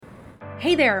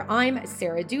Hey there, I'm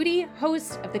Sarah Doody,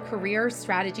 host of the Career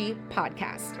Strategy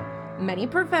Podcast. Many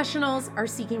professionals are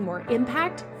seeking more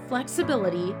impact,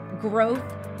 flexibility, growth,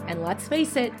 and let's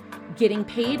face it, getting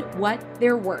paid what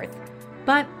they're worth.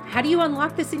 But how do you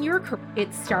unlock this in your career?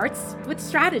 It starts with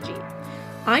strategy.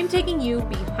 I'm taking you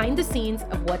behind the scenes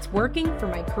of what's working for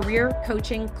my career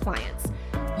coaching clients.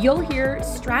 You'll hear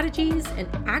strategies and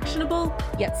actionable,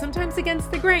 yet sometimes against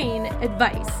the grain,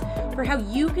 advice for how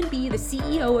you can be the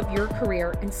CEO of your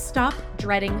career and stop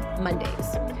dreading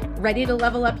Mondays. Ready to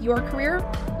level up your career?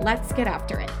 Let's get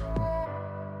after it.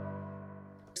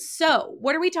 So,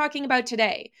 what are we talking about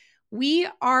today? We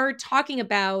are talking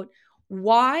about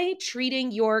why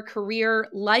treating your career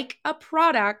like a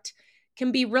product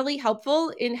can be really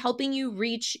helpful in helping you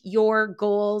reach your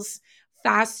goals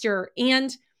faster.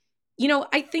 And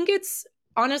I think it's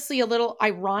honestly a little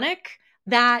ironic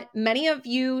that many of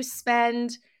you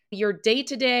spend your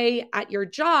day-to-day at your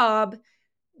job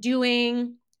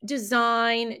doing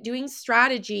design, doing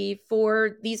strategy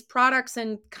for these products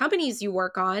and companies you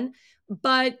work on,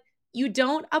 but you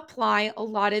don't apply a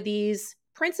lot of these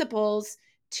principles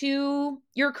to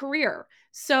your career.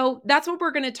 So that's what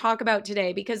we're going to talk about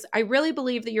today, because I really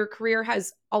believe that your career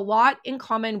has a lot in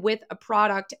common with a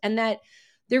product, and that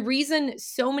the reason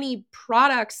so many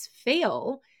products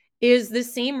fail is the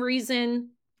same reason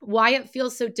why it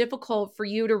feels so difficult for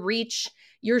you to reach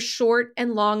your short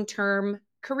and long-term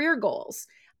career goals.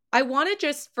 I want to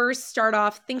just first start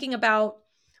off thinking about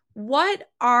what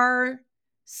are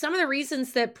some of the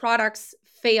reasons that products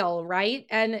fail, right?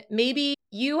 And maybe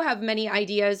you have many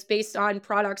ideas based on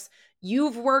products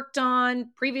you've worked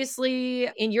on previously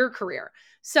in your career.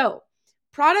 So,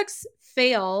 products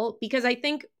fail because I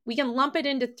think we can lump it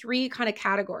into three kind of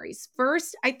categories.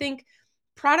 First, I think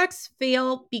products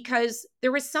fail because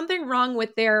there was something wrong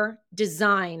with their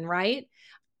design, right?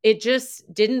 It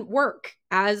just didn't work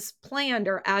as planned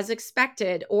or as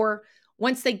expected. Or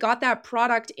once they got that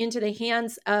product into the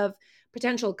hands of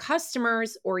potential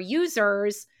customers or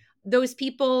users, those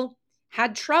people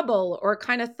had trouble or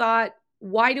kind of thought,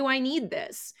 why do I need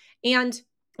this? And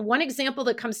one example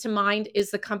that comes to mind is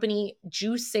the company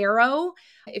Juicero.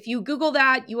 If you Google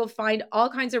that, you will find all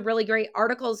kinds of really great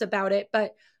articles about it.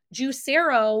 But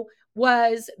Juicero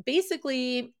was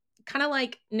basically kind of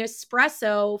like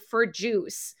Nespresso for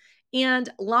juice. And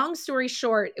long story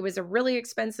short, it was a really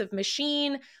expensive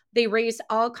machine. They raised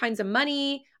all kinds of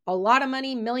money, a lot of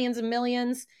money, millions and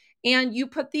millions. And you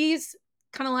put these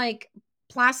kind of like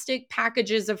plastic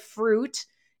packages of fruit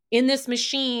in this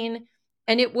machine,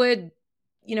 and it would,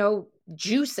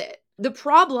 juice it. The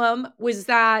problem was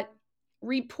that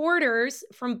reporters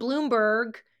from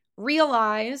Bloomberg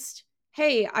realized,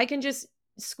 hey, I can just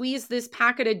squeeze this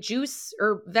packet of juice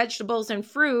or vegetables and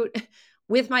fruit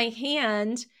with my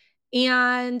hand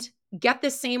and get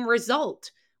the same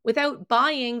result without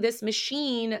buying this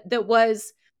machine that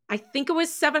was, I think it was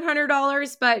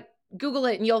 $700, but Google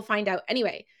it and you'll find out.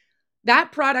 Anyway,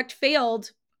 that product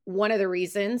failed. One of the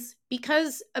reasons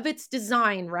because of its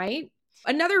design, right?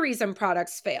 Another reason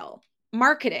products fail,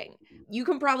 marketing. You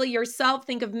can probably yourself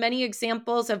think of many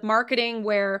examples of marketing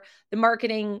where the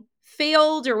marketing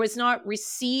failed or was not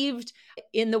received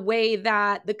in the way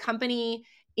that the company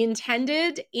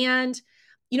intended. And,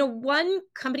 one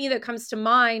company that comes to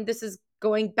mind, this is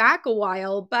going back a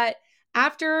while, but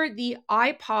after the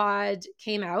iPod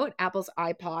came out, Apple's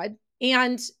iPod,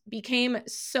 and became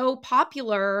so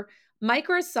popular,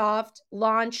 Microsoft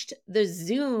launched the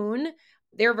Zune,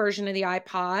 their version of the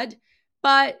iPod,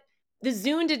 but the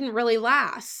Zune didn't really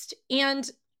last. And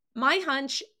my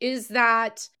hunch is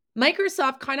that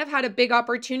Microsoft kind of had a big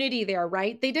opportunity there,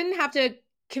 right? They didn't have to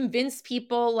convince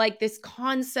people like this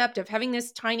concept of having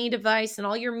this tiny device and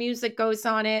all your music goes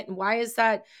on it. And why is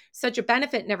that such a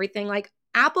benefit and everything? Like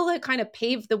Apple had kind of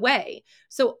paved the way.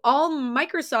 So all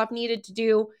Microsoft needed to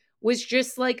do was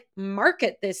just like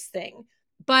market this thing.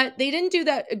 But they didn't do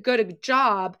that a good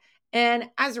job. And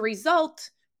as a result,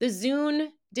 the Zune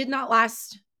did not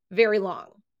last very long.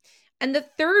 And the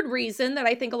third reason that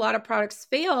I think a lot of products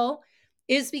fail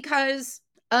is because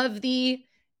of the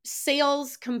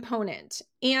sales component.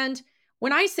 And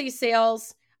when I say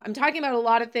sales, I'm talking about a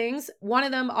lot of things. One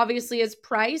of them obviously is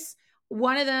price.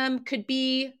 One of them could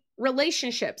be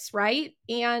relationships, right?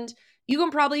 And you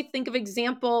can probably think of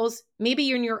examples,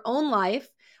 maybe in your own life,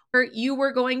 where you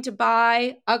were going to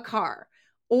buy a car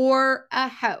or a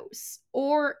house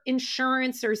or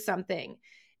insurance or something.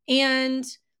 And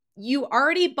you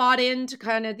already bought into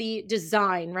kind of the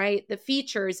design, right? The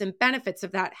features and benefits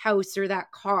of that house or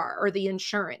that car or the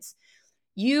insurance.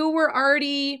 You were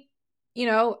already,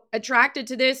 attracted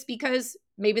to this because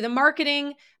maybe the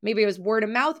marketing, maybe it was word of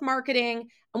mouth marketing.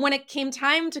 And when it came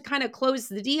time to kind of close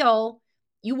the deal,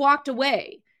 you walked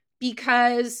away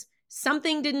because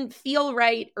something didn't feel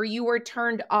right or you were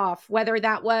turned off, whether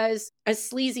that was a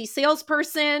sleazy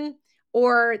salesperson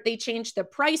or they changed the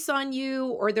price on you,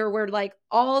 or there were like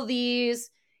all these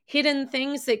hidden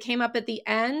things that came up at the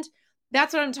end.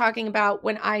 That's what I'm talking about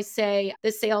when I say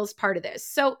the sales part of this.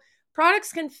 So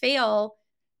products can fail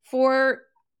for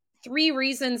three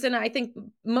reasons. And I think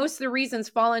most of the reasons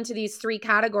fall into these three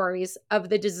categories of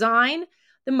the design,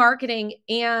 the marketing,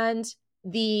 and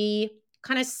the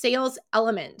kind of sales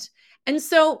element. And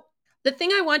so the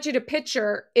thing I want you to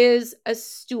picture is a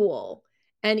stool.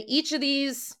 And each of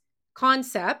these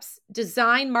concepts,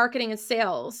 design, marketing, and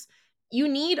sales, you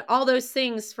need all those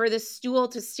things for the stool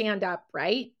to stand up,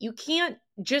 right? You can't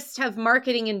just have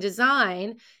marketing and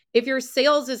design if your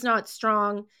sales is not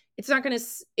strong. It's not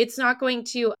going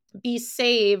to be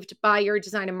saved by your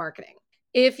design and marketing.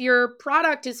 If your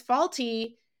product is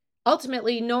faulty,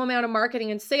 ultimately no amount of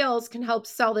marketing and sales can help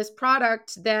sell this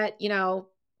product that,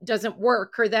 doesn't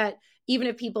work, or that even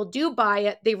if people do buy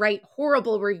it, they write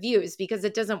horrible reviews because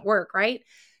it doesn't work, right?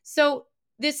 So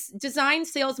this design,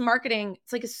 sales, marketing,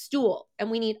 it's like a stool, and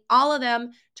we need all of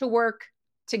them to work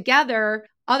together.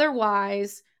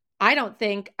 Otherwise, I don't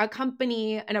think a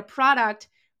company and a product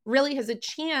really has a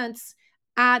chance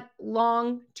at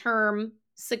long-term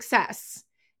success.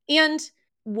 And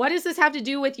what does this have to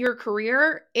do with your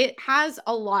career? It has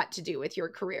a lot to do with your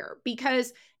career,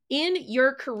 because in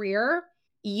your career,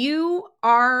 you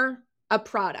are a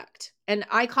product, and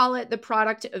I call it the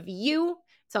product of you.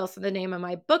 It's also the name of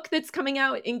my book that's coming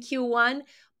out in Q1.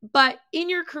 But in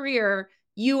your career,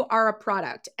 you are a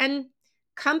product, and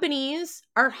companies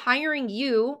are hiring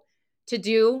you to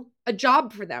do a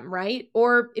job for them, right?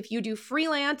 Or if you do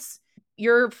freelance,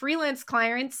 your freelance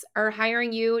clients are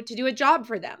hiring you to do a job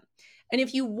for them. And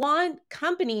if you want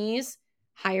companies,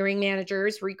 hiring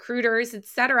managers, recruiters,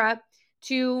 etc.,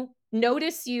 to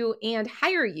notice you and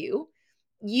hire you,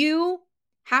 you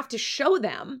have to show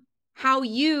them how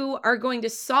you are going to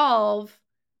solve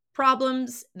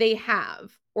problems they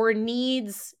have or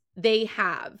needs they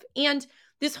have. And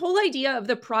this whole idea of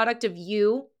the product of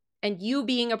you and you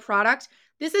being a product,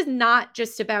 this is not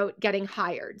just about getting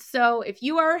hired. So if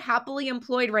you are happily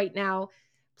employed right now,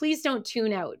 please don't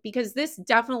tune out, because this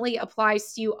definitely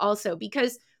applies to you also.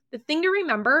 Because the thing to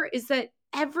remember is that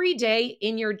every day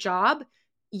in your job,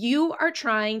 you are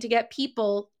trying to get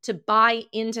people to buy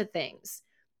into things.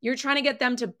 You're trying to get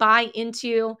them to buy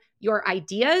into your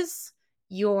ideas,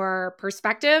 your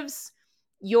perspectives,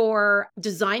 your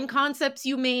design concepts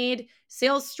you made,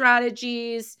 sales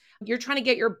strategies. You're trying to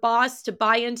get your boss to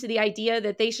buy into the idea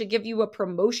that they should give you a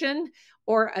promotion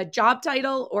or a job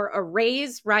title or a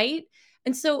raise, right?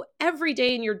 And so every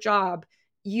day in your job,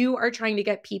 you are trying to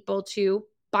get people to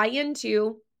buy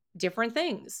into different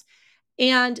things.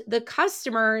 And the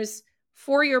customers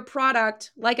for your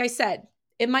product, like I said,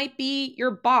 it might be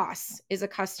your boss is a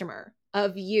customer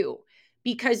of you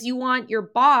because you want your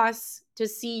boss to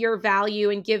see your value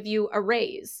and give you a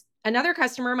raise. Another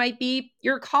customer might be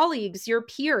your colleagues, your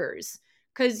peers,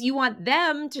 because you want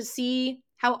them to see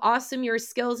how awesome your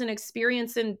skills and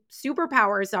experience and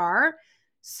superpowers are.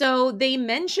 So they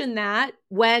mention that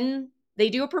when they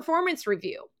do a performance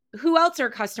review. Who else are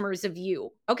customers of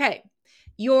you? Okay,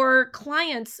 your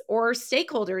clients or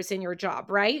stakeholders in your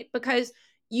job, right? Because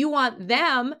you want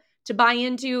them to buy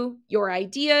into your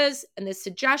ideas and the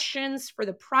suggestions for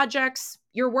the projects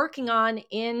you're working on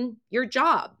in your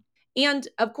job. And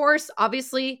of course,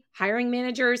 obviously, hiring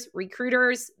managers,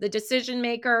 recruiters, the decision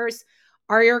makers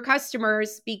are your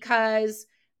customers, because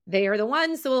they are the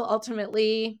ones that will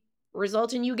ultimately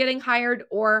result in you getting hired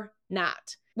or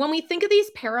not. When we think of these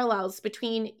parallels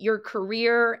between your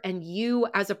career and you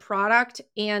as a product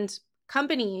and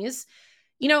companies,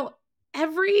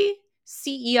 every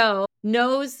CEO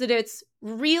knows that it's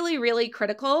really, really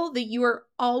critical that you are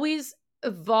always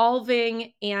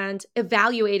evolving and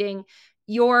evaluating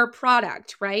your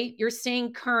product, right? You're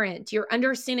staying current, you're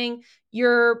understanding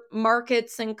your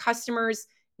markets and customers'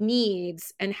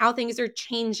 needs and how things are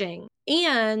changing.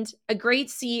 And a great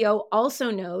CEO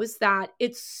also knows that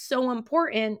it's so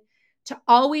important to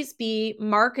always be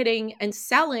marketing and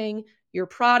selling your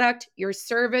product, your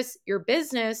service, your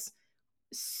business,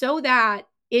 so that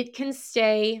it can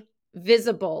stay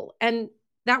visible. And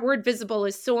that word visible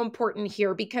is so important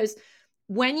here, because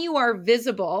when you are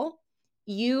visible,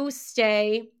 you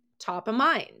stay top of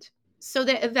mind, so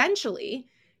that eventually,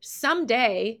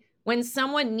 someday, when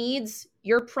someone needs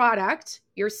your product,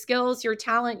 your skills, your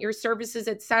talent, your services,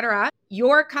 etc.,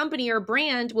 your company or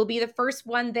brand will be the first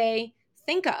one they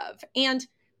think of. And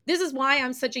this is why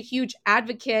I'm such a huge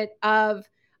advocate of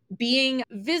being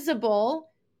visible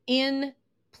in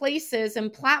places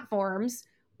and platforms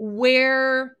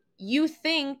where you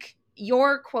think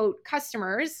your quote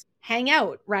customers hang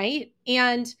out, right?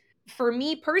 And for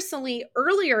me personally,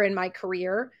 earlier in my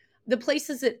career, the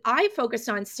places that I focused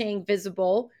on staying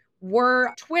visible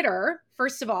were Twitter,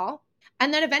 first of all,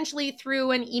 and then eventually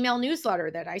through an email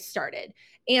newsletter that I started.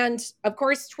 And of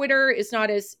course, Twitter is not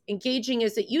as engaging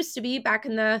as it used to be back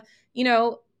in the, you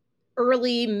know,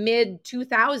 early mid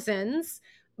 2000s.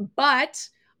 But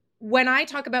when I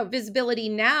talk about visibility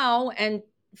now, and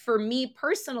for me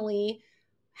personally,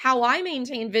 how I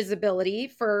maintain visibility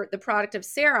for the product of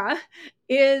Sarah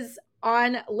is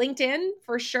on LinkedIn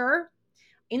for sure,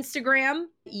 Instagram,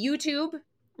 YouTube.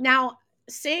 Now,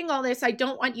 saying all this, I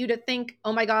don't want you to think,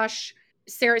 oh my gosh,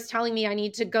 Sarah's telling me I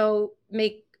need to go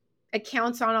make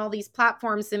accounts on all these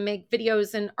platforms and make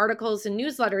videos and articles and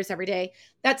newsletters every day.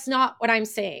 That's not what I'm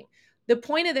saying. The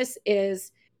point of this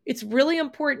is it's really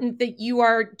important that you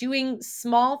are doing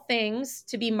small things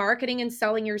to be marketing and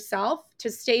selling yourself, to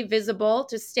stay visible,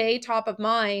 to stay top of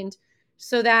mind,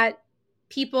 so that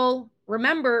people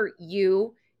remember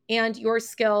you and your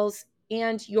skills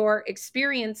and your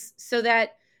experience, so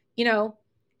that, you know,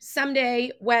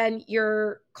 someday when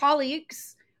your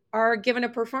colleagues are given a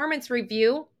performance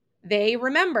review, they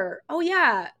remember, oh,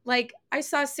 yeah, like I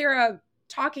saw Sarah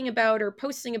talking about or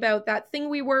posting about that thing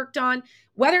we worked on,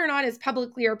 whether or not it's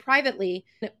publicly or privately,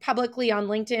 publicly on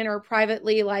LinkedIn or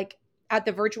privately, like at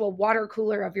the virtual water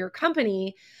cooler of your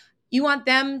company. You want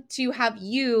them to have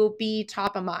you be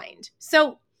top of mind.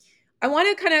 So I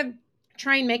want to kind of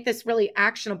try and make this really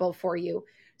actionable for you.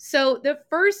 So the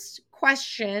first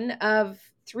question of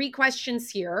 3 questions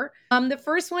here, the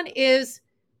first one is,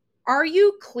 are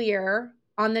you clear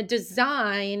on the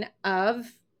design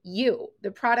of you,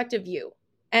 the product of you?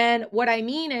 And what I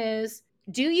mean is,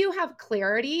 do you have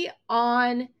clarity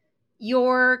on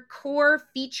your core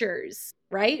features,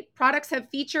 right? Products have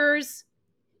features,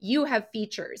 you have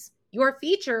features. Your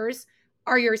features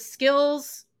are your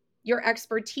skills, your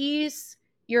expertise,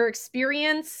 your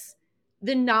experience,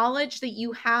 the knowledge that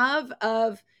you have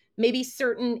of maybe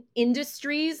certain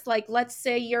industries. Like, let's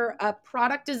say you're a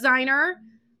product designer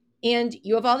and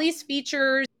you have all these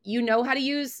features, you know how to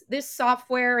use this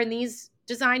software and these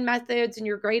design methods, and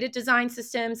you're great at design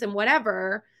systems and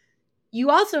whatever. You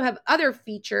also have other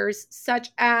features, such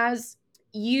as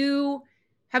you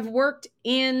have worked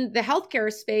in the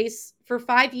healthcare space for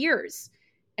 5 years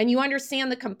and you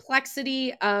understand the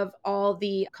complexity of all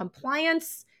the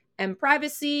compliance and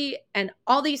privacy and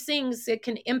all these things that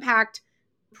can impact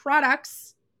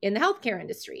products in the healthcare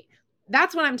industry.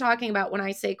 That's what I'm talking about when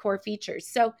I say core features.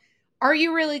 So, are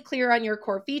you really clear on your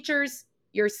core features,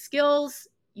 your skills,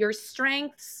 your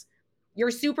strengths, your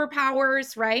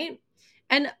superpowers, right?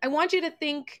 And I want you to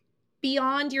think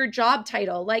beyond your job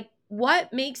title. Like,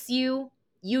 what makes you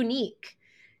unique?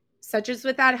 Such as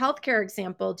with that healthcare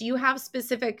example, do you have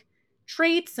specific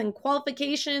traits and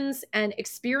qualifications and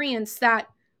experience that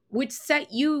would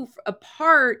set you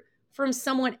apart from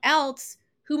someone else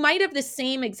who might have the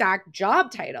same exact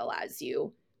job title as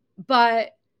you?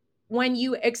 But when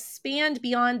you expand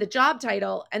beyond the job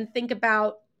title and think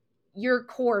about your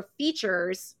core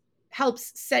features,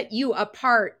 helps set you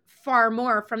apart far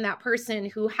more from that person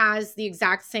who has the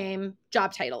exact same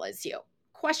job title as you.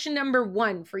 Question number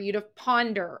 1 for you to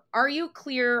ponder: are you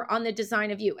clear on the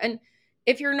design of you? And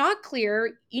if you're not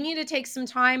clear, you need to take some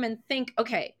time and think,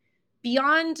 okay,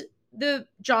 beyond the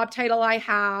job title I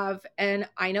have, and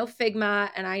I know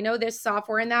Figma, and I know this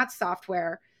software and that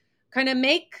software, kind of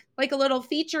make like a little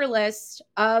feature list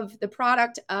of the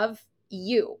product of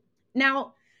you.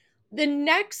 Now, the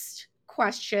next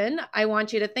question I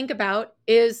want you to think about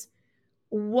is,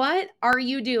 what are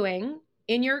you doing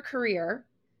in your career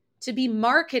to be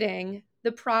marketing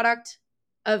the product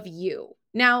of you?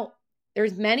 Now,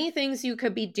 there's many things you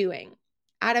could be doing.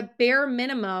 At a bare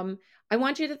minimum, I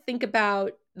want you to think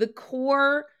about the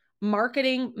core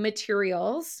marketing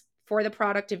materials for the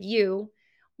product of you,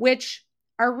 which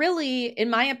are really, in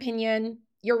my opinion,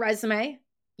 your resume,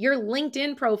 your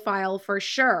LinkedIn profile for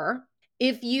sure.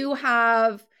 If you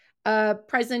have a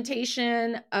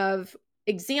presentation of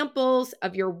examples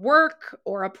of your work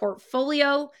or a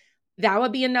portfolio, that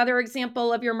would be another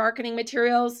example of your marketing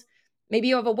materials. Maybe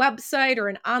you have a website or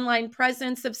an online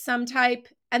presence of some type,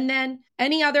 and then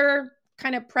any other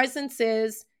kind of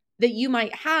presences that you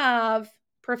might have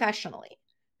professionally.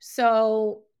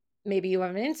 So maybe you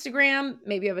have an Instagram,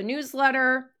 maybe you have a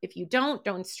newsletter. If you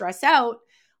don't stress out,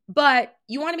 but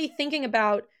you want to be thinking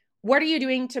about, what are you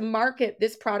doing to market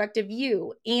this product of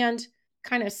you? And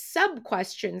kind of sub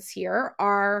questions here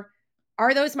are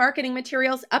those marketing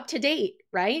materials up to date,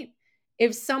 right?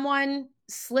 If someone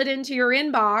slid into your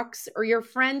inbox or your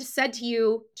friend said to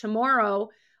you tomorrow,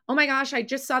 oh my gosh, I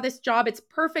just saw this job, it's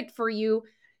perfect for you,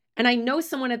 and I know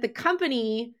someone at the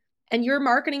company, and your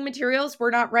marketing materials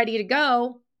were not ready to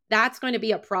go, that's going to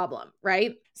be a problem,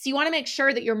 right? So you want to make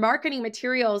sure that your marketing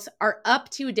materials are up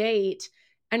to date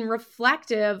and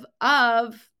reflective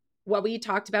of what we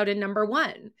talked about in number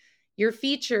one, your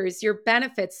features, your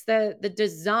benefits, the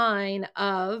design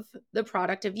of the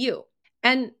product of you.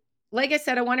 And like I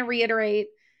said, I want to reiterate,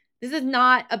 this is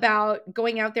not about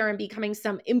going out there and becoming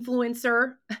some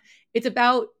influencer. It's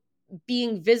about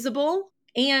being visible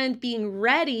and being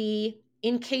ready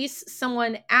in case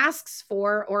someone asks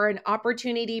for or an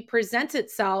opportunity presents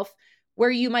itself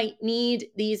where you might need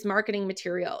these marketing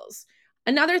materials.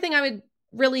 Another thing I would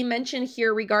really mention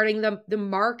here regarding the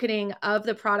marketing of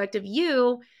the product of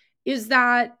you is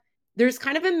that there's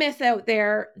kind of a myth out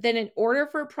there that in order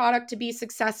for a product to be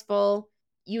successful,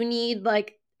 you need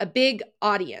like a big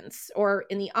audience, or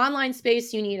in the online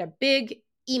space, you need a big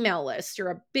email list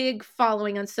or a big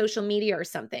following on social media or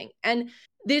something. And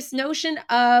this notion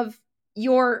of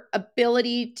your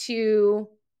ability to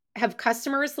have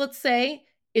customers, let's say,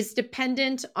 is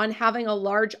dependent on having a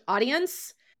large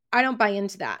audience. I don't buy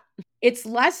into that. It's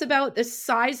less about the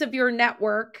size of your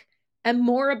network and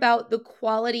more about the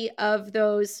quality of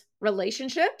those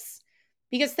relationships.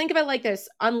 Because think of it like this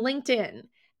on LinkedIn,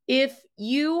 if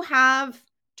you have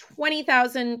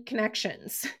 20,000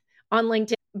 connections on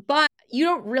LinkedIn, but you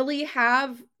don't really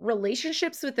have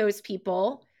relationships with those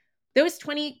people, those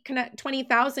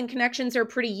 20,000 connections are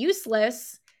pretty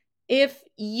useless if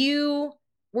you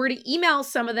were to email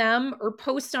some of them or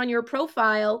post on your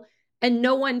profile and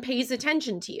no one pays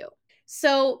attention to you.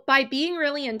 So by being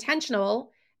really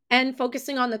intentional and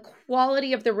focusing on the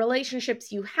quality of the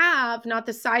relationships you have, not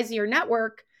the size of your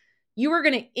network, you are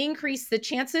going to increase the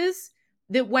chances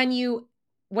that when you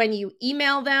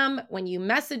email them, when you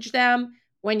message them,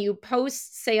 when you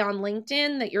post, say on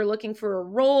LinkedIn that you're looking for a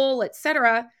role,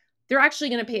 etc., they're actually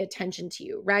going to pay attention to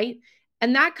you, right?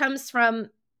 And that comes from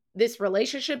this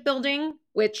relationship building,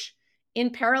 which in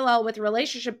parallel with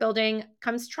relationship building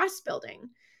comes trust building,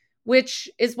 which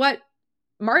is what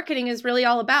marketing is really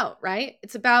all about, right?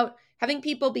 It's about having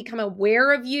people become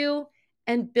aware of you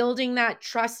and building that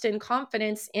trust and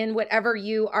confidence in whatever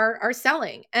you are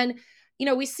selling. And,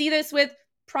 we see this with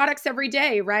products every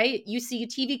day, right? You see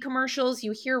TV commercials,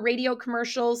 you hear radio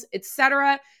commercials,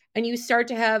 etc., and you start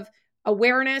to have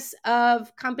awareness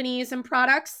of companies and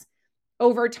products.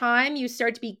 Over time, you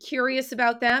start to be curious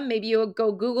about them. Maybe you'll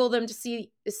go Google them to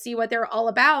see what they're all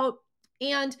about.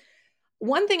 And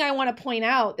one thing I want to point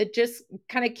out that just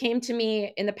kind of came to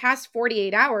me in the past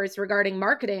 48 hours regarding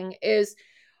marketing is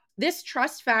this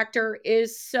trust factor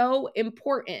is so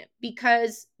important,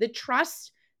 because the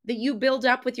trust that you build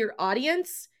up with your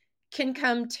audience can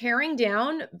come tearing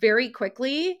down very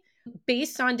quickly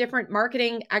based on different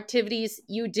marketing activities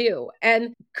you do.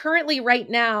 And currently, right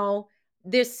now,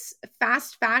 this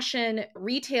fast fashion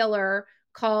retailer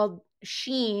called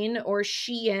Shein or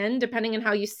Shein, depending on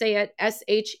how you say it,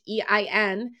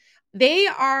 Shein, they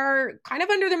are kind of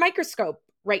under the microscope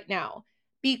right now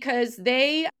because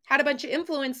they had a bunch of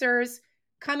influencers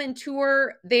come and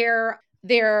tour their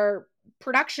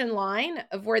production line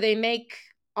of where they make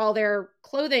all their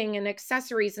clothing and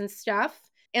accessories and stuff.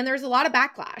 And there's a lot of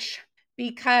backlash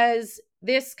because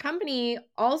this company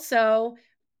also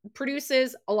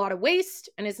produces a lot of waste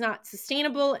and is not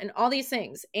sustainable and all these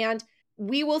things. And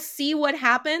we will see what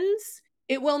happens.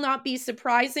 It will not be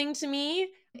surprising to me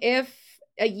if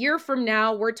a year from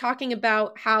now we're talking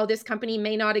about how this company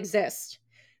may not exist.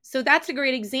 So that's a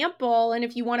great example. And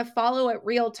if you want to follow it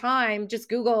real time, just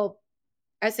Google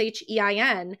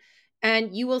Shein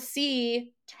and you will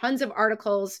see tons of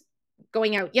articles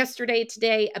going out yesterday,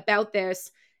 today about this.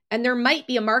 And there might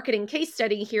be a marketing case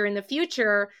study here in the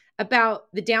future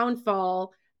about the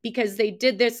downfall because they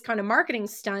did this kind of marketing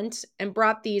stunt and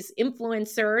brought these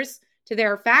influencers to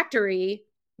their factory,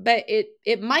 but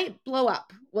it might blow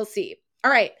up. We'll see. All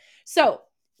right. So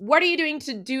what are you doing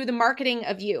to do the marketing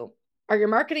of you? Are your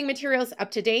marketing materials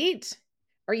up to date?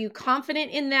 Are you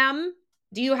confident in them?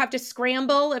 Do you have to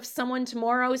scramble if someone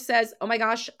tomorrow says, oh my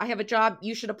gosh, I have a job,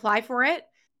 you should apply for it?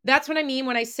 That's what I mean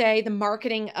when I say the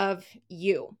marketing of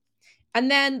you. And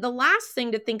then the last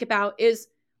thing to think about is,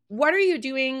 what are you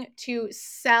doing to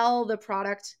sell the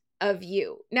product of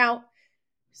you? Now,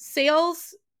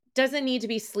 sales doesn't need to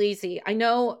be sleazy. I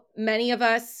know many of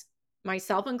us,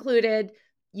 myself included,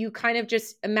 you kind of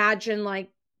just imagine like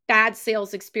bad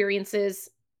sales experiences,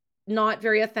 not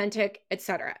very authentic,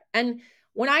 etc. And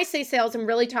When I say sales, I'm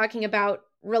really talking about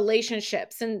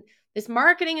relationships. And this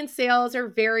marketing and sales are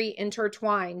very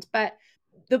intertwined. But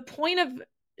the point of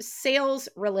sales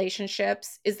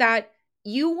relationships is that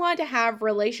you want to have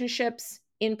relationships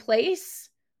in place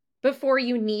before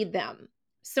you need them.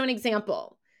 So, an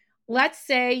example, let's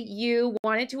say you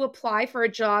wanted to apply for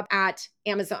a job at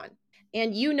Amazon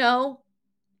and you know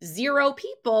 0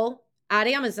 people at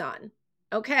Amazon.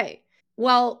 Okay.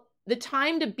 Well, the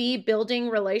time to be building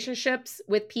relationships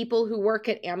with people who work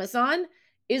at Amazon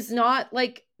is not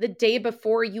like the day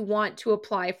before you want to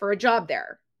apply for a job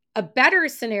there. A better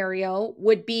scenario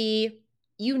would be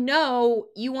you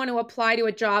want to apply to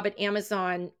a job at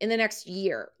Amazon in the next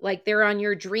year, like they're on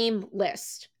your dream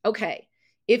list. Okay.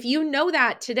 If you know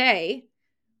that today,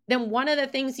 then one of the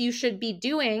things you should be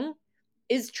doing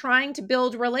is trying to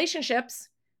build relationships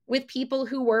with people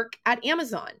who work at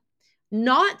Amazon.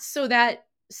 Not so that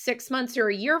 6 months or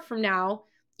a year from now,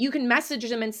 you can message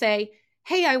them and say,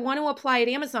 hey, I want to apply at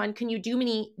Amazon. Can you do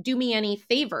me any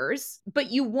favors?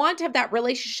 But you want to have that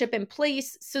relationship in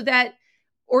place so that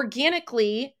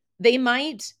organically they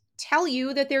might tell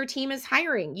you that their team is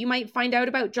hiring. You might find out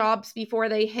about jobs before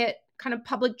they hit kind of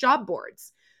public job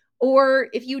boards. Or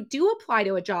if you do apply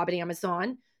to a job at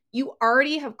Amazon, you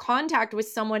already have contact with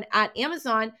someone at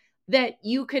Amazon that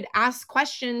you could ask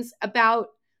questions about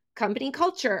company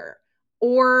culture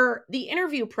or the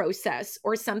interview process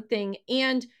or something.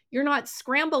 And you're not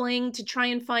scrambling to try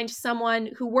and find someone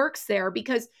who works there,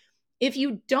 because if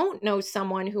you don't know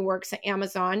someone who works at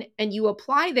Amazon and you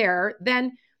apply there,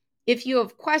 then if you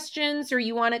have questions or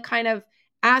you want to kind of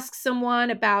ask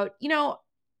someone about,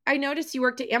 I noticed you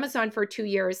worked at Amazon for 2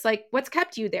 years. Like, what's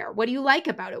kept you there? What do you like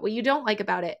about it? What you don't like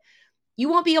about it? You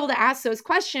won't be able to ask those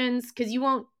questions because you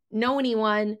won't know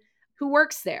anyone who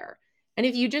works there. And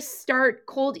if you just start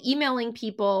cold emailing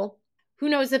people, who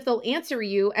knows if they'll answer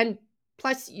you? And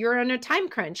plus, you're on a time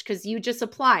crunch because you just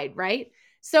applied, right?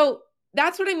 So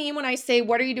that's what I mean when I say,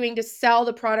 what are you doing to sell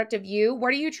the product of you? What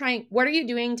are you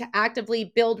doing to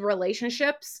actively build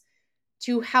relationships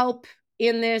to help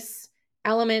in this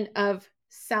element of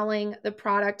selling the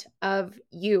product of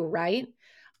you, right?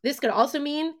 This could also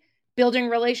mean building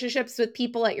relationships with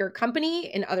people at your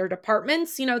company in other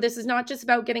departments. This is not just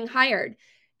about getting hired. It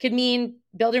could mean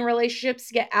building relationships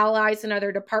to get allies in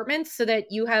other departments so that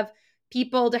you have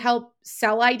people to help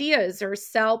sell ideas or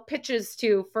sell pitches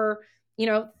to for,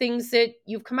 things that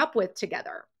you've come up with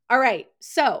together. All right.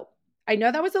 So I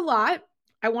know that was a lot.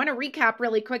 I want to recap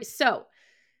really quick. So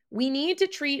we need to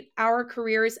treat our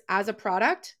careers as a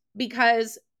product,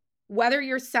 because whether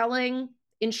you're selling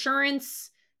insurance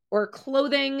or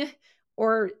clothing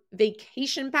or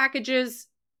vacation packages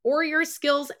or your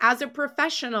skills as a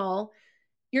professional,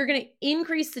 you're going to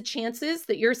increase the chances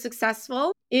that you're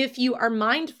successful if you are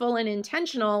mindful and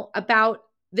intentional about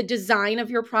the design of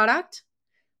your product,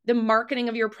 the marketing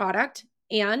of your product,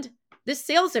 and the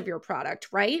sales of your product,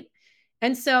 right?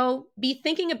 And so be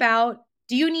thinking about,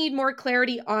 do you need more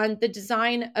clarity on the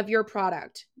design of your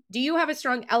product? Do you have a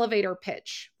strong elevator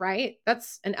pitch, right?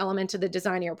 That's an element of the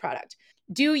design of your product.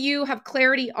 Do you have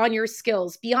clarity on your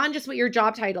skills beyond just what your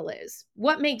job title is?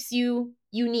 What makes you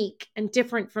unique and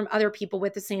different from other people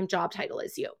with the same job title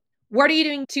as you? What are you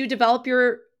doing to develop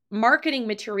your marketing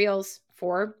materials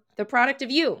for the product of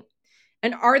you?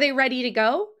 And are they ready to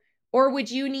go? Or would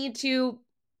you need to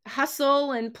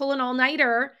hustle and pull an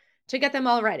all-nighter to get them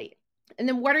all ready? And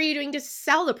then what are you doing to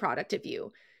sell the product of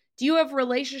you? Do you have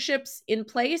relationships in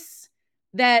place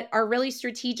that are really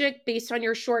strategic based on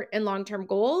your short and long-term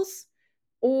goals?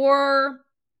 Or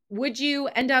would you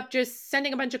end up just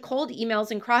sending a bunch of cold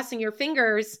emails and crossing your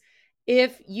fingers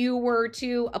if you were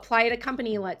to apply at a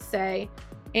company, let's say,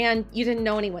 and you didn't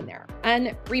know anyone there?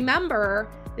 And remember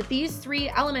that these 3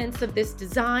 elements of this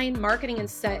design, marketing, and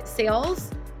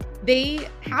sales, they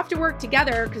have to work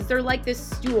together because they're like this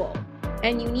stool.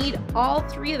 And you need all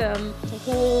 3 of them to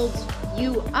hold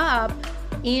you up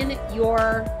in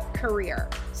your career.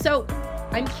 So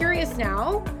I'm curious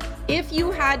now, if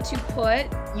you had to put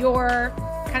your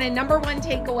kind of number 1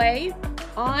 takeaway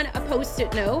on a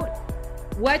Post-it note,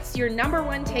 what's your number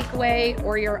 1 takeaway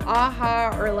or your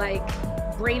aha or like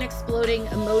brain exploding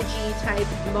emoji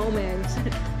type moment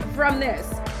from this?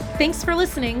 Thanks for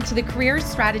listening to the Career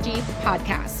Strategy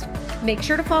Podcast. Make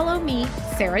sure to follow me,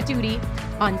 Sarah Doody,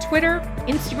 on Twitter,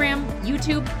 Instagram,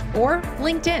 YouTube, or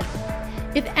LinkedIn.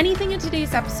 If anything in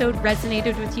today's episode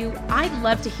resonated with you, I'd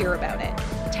love to hear about it.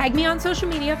 Tag me on social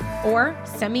media or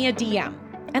send me a DM.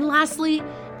 And lastly,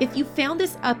 if you found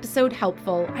this episode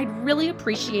helpful, I'd really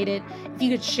appreciate it if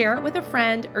you could share it with a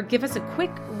friend or give us a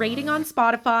quick rating on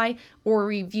Spotify or a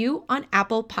review on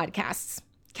Apple Podcasts.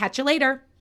 Catch you later.